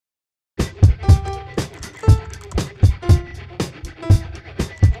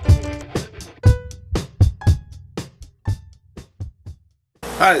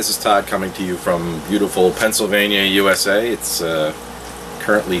Hi, this is Todd coming to you from beautiful Pennsylvania, USA. It's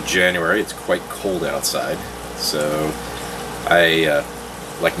currently January. It's quite cold outside. So I,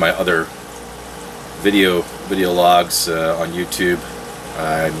 like my other video logs on YouTube,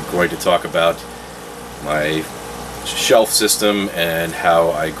 I'm going to talk about my shelf system and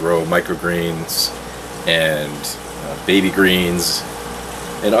how I grow microgreens and baby greens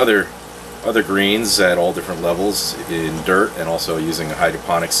and other greens at all different levels in dirt, and also using a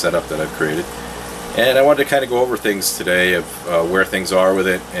hydroponics setup that I've created. And I wanted to kind of go over things today of where things are with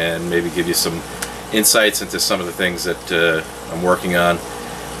it, and maybe give you some insights into some of the things that I'm working on,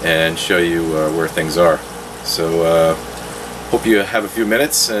 and show you where things are. So hope you have a few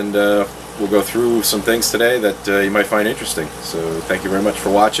minutes, and we'll go through some things today that you might find interesting. So thank you very much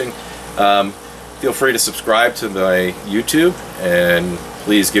for watching. Feel free to subscribe to my YouTube, and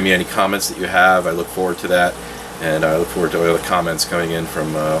please give me any comments that you have. I look forward to that, and I look forward to all the comments coming in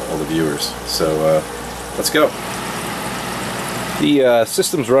from all the viewers. So let's go. The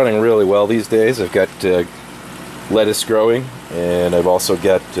system's running really well these days. I've got lettuce growing, and I've also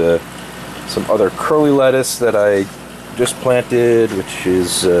got some other curly lettuce that I just planted, which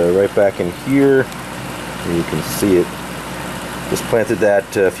is right back in here. And you can see it. Just planted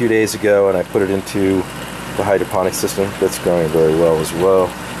that a few days ago, and I put it into the hydroponic system. That's growing very well as well.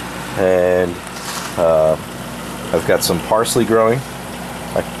 And I've got some parsley growing.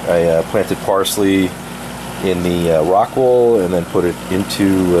 I planted parsley in the rock wool and then put it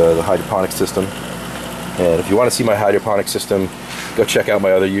into the hydroponic system. And if you want to see my hydroponic system, go check out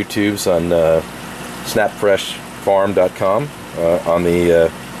my other YouTubes on snapfreshfarm.com on the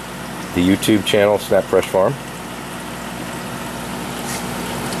YouTube channel Snap Fresh Farm.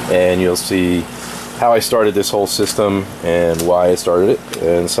 And you'll see how I started this whole system and why I started it,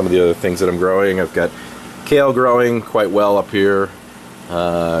 and some of the other things that I'm growing. I've got kale growing quite well up here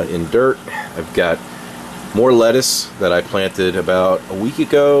in dirt. I've got more lettuce that I planted about a week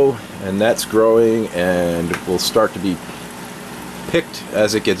ago, and that's growing and will start to be picked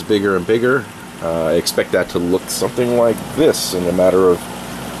as it gets bigger and bigger. I expect that to look something like this in a matter of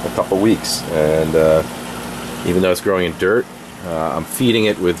a couple weeks. And even though it's growing in dirt, I'm feeding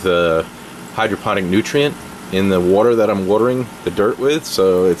it with hydroponic nutrient in the water that I'm watering the dirt with,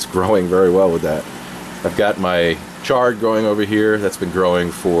 so it's growing very well with that. I've got my chard growing over here. That's been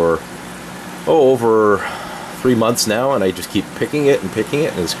growing for over 3 months now, and I just keep picking it, and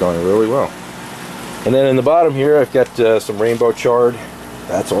it's growing really well. And then in the bottom here, I've got some rainbow chard.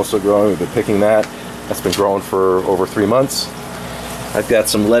 That's also growing. We've been picking that. That's been growing for over 3 months. I've got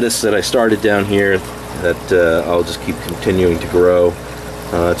some lettuce that I started down here that I'll just keep continuing to grow.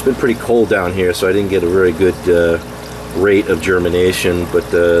 It's been pretty cold down here, so I didn't get a very good rate of germination, but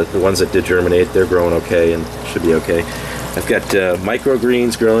the ones that did germinate, they're growing okay and should be okay. I've got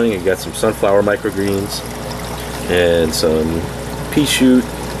microgreens growing. I've got some sunflower microgreens and some pea shoot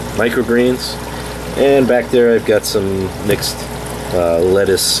microgreens, and back there I've got some mixed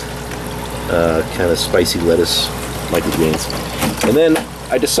lettuce, kind of spicy lettuce microgreens. And then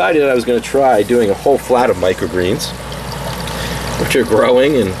I decided I was going to try doing a whole flat of microgreens, which are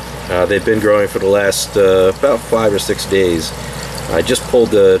growing, and they've been growing for the last about 5 or 6 days. I just pulled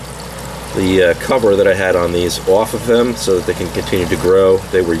the cover that I had on these off of them so that they can continue to grow.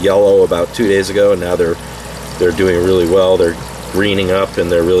 They were yellow about 2 days ago, and now they're doing really well. They're greening up,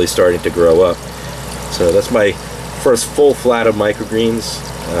 and they're really starting to grow up. So that's my first full flat of microgreens.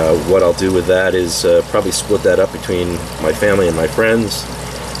 What I'll do with that is probably split that up between my family and my friends,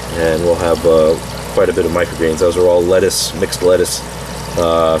 and we'll have quite a bit of microgreens. Those are all lettuce, mixed lettuce,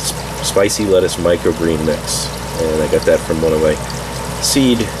 spicy lettuce microgreen mix, and I got that from one of my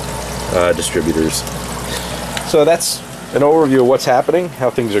seed distributors. So that's an overview of what's happening, how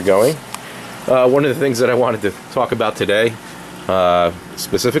things are going. One of the things that I wanted to talk about today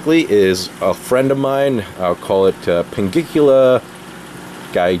specifically is a friend of mine. I'll call it Pingicula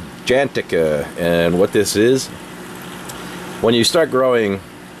gigantica, and what this is, when you start growing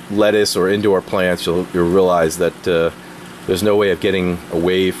lettuce or indoor plants, you'll realize that there's no way of getting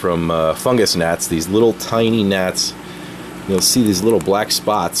away from fungus gnats. These little tiny gnats, you'll see these little black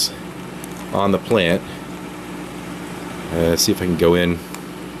spots on the plant. Let's see if I can go in.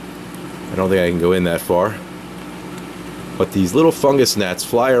 I don't think I can go in that far. But these little fungus gnats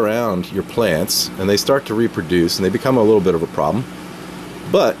fly around your plants, and they start to reproduce, and they become a little bit of a problem.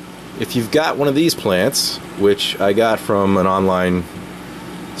 But if you've got one of these plants, which I got from an online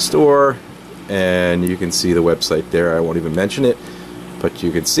store, and you can see the website there, I won't even mention it, but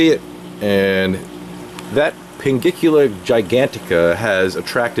you can see it, and that Pingicula gigantica has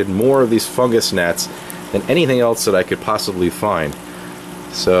attracted more of these fungus gnats than anything else that I could possibly find.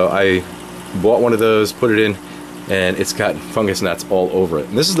 So I bought one of those, put it in, and it's got fungus gnats all over it.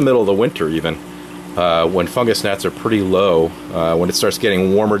 And this is the middle of the winter even, when fungus gnats are pretty low. When it starts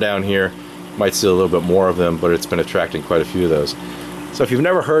getting warmer down here, might see a little bit more of them, but it's been attracting quite a few of those. So if you've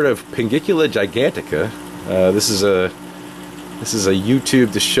never heard of Pingicula gigantica, this is a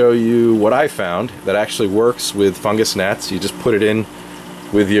YouTube to show you what I found that actually works with fungus gnats. You just put it in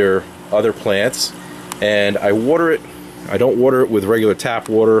with your other plants, and I water it. I don't water it with regular tap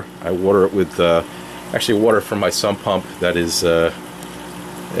water. I water it with actually water from my sump pump that is it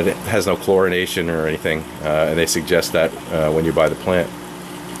has no chlorination or anything, and they suggest that when you buy the plant.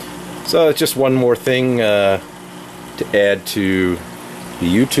 So it's just one more thing to add to the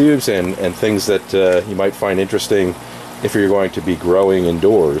YouTubes and things that you might find interesting if you're going to be growing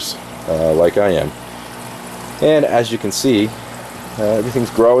indoors like I am. And as you can see, everything's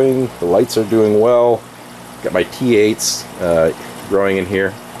growing, the lights are doing well. Got my T8s growing in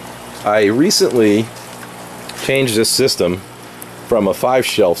here. I recently changed this system from a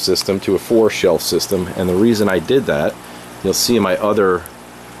 5-shelf system to a 4-shelf system, and the reason I did that, you'll see in my other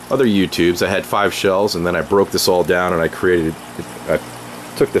YouTubes, I had 5 shelves, and then I broke this all down and I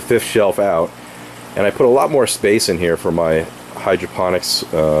took the 5th shelf out, and I put a lot more space in here for my hydroponics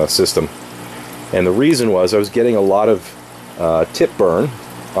system. And the reason was I was getting a lot of tip burn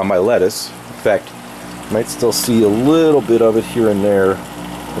on my lettuce. In fact, you might still see a little bit of it here and there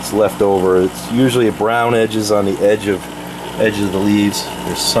that's left over. It's usually brown edges on the edge of the leaves.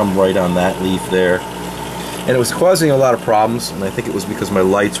 There's some right on that leaf there. And it was causing a lot of problems, and I think it was because my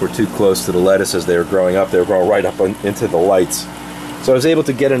lights were too close to the lettuce as they were growing up. They were growing right up into the lights. So I was able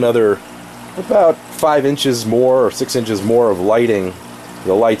to get another about 5 inches more or 6 inches more of lighting,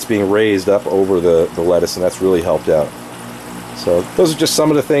 the lights being raised up over the lettuce, and that's really helped out. So those are just some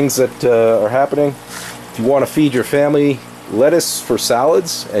of the things that are happening. If you want to feed your family lettuce for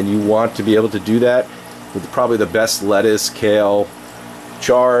salads, and you want to be able to do that with probably the best lettuce, kale,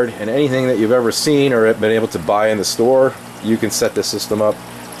 chard, and anything that you've ever seen or been able to buy in the store, you can set this system up.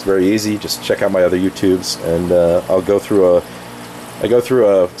 It's very easy. Just check out my other YouTubes, and I go through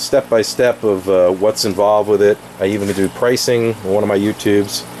a step-by-step of what's involved with it. I even do pricing in one of my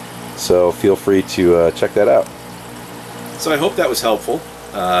YouTubes, so feel free to check that out. So I hope that was helpful.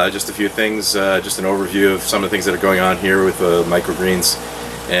 Just a few things, just an overview of some of the things that are going on here with microgreens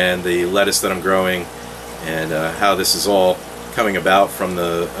and the lettuce that I'm growing, and how this is all coming about from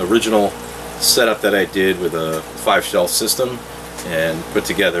the original setup that I did with a 5-shelf system and put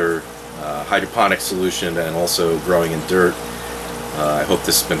together a hydroponic solution and also growing in dirt. I hope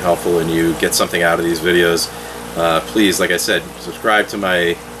this has been helpful and you get something out of these videos. Please, like I said, subscribe to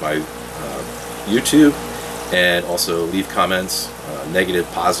my YouTube, and also leave comments, negative,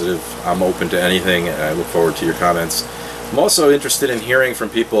 positive. I'm open to anything, and I look forward to your comments. I'm also interested in hearing from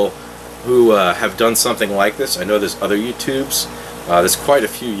people who have done something like this. I know there's other YouTubes. There's quite a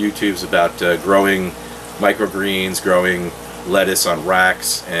few YouTubes about growing microgreens, growing lettuce on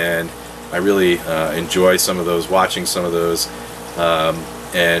racks, and I really enjoy some of those, watching some of those.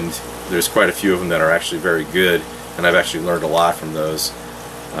 And there's quite a few of them that are actually very good, and I've actually learned a lot from those.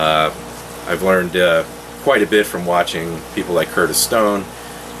 I've learned quite a bit from watching people like Curtis Stone,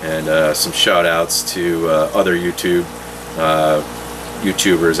 and some shout outs to other YouTubers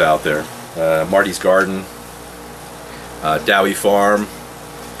out there. Marty's Garden, Dowie Farm,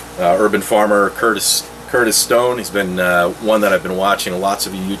 Urban Farmer Curtis Stone. He's been one that I've been watching lots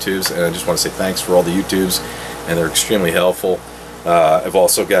of YouTubes, and I just want to say thanks for all the YouTubes, and they're extremely helpful. I've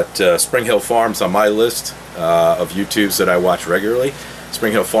also got Spring Hill Farms on my list of YouTubes that I watch regularly.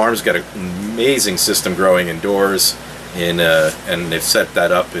 Spring Hill Farms got an amazing system growing indoors, and they've set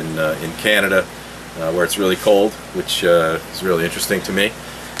that up in Canada, where it's really cold, which is really interesting to me.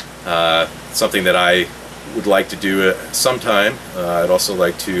 Something that I would like to do sometime. I'd also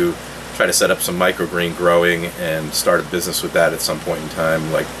like to try to set up some microgreen growing and start a business with that at some point in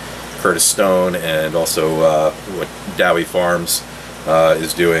time, like Curtis Stone, and also what Dowie Farms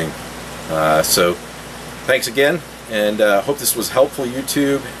is doing. So thanks again, and hope this was helpful,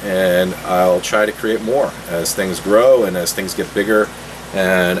 YouTube, and I'll try to create more as things grow and as things get bigger,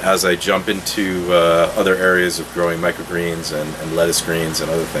 and as I jump into other areas of growing microgreens and lettuce greens and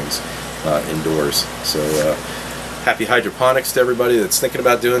other things indoors. So happy hydroponics to everybody that's thinking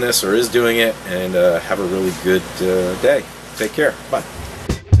about doing this or is doing it, and have a really good day. Take care. Bye.